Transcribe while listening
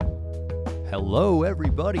Hello,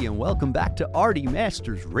 everybody, and welcome back to Arty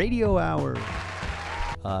Masters Radio Hour.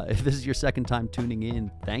 If this is your second time tuning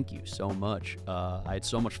in, thank you so much. I had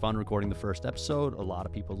so much fun recording the first episode. A lot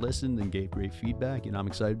of people listened and gave great feedback, and I'm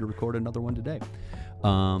excited to record another one today.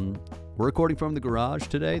 We're recording from the garage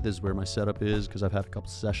today. This is where my setup is because I've had a couple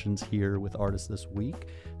sessions here with artists this week.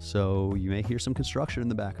 So you may hear some construction in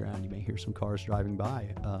the background. You may hear some cars driving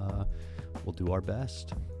by. We'll do our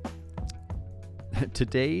best.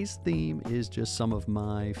 Today's theme is just some of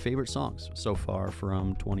my favorite songs so far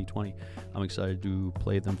from 2020. I'm excited to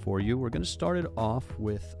play them for you. We're going to start it off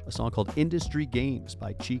with a song called Industry Games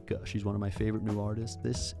by Chica. She's one of my favorite new artists.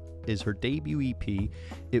 This is her debut EP.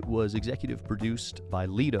 It was executive produced by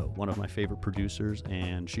Lido, one of my favorite producers,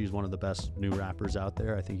 and she's one of the best new rappers out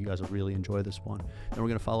there. I think you guys will really enjoy this one. And we're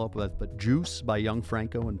going to follow up with Juice by Young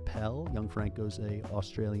Franco and Pell. Young Franco's a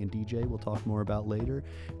Australian DJ we'll talk more about later.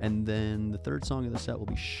 And then the third song of the set will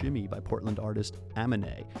be Shimmy by Portland artist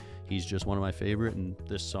Amine. He's just one of my favorite, and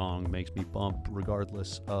this song makes me bump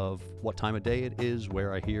regardless of what time of day it is,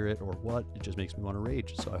 where I hear it, or what. It just makes me want to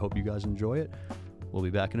rage. So I hope you guys enjoy it. We'll be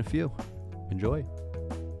back in a few. Enjoy.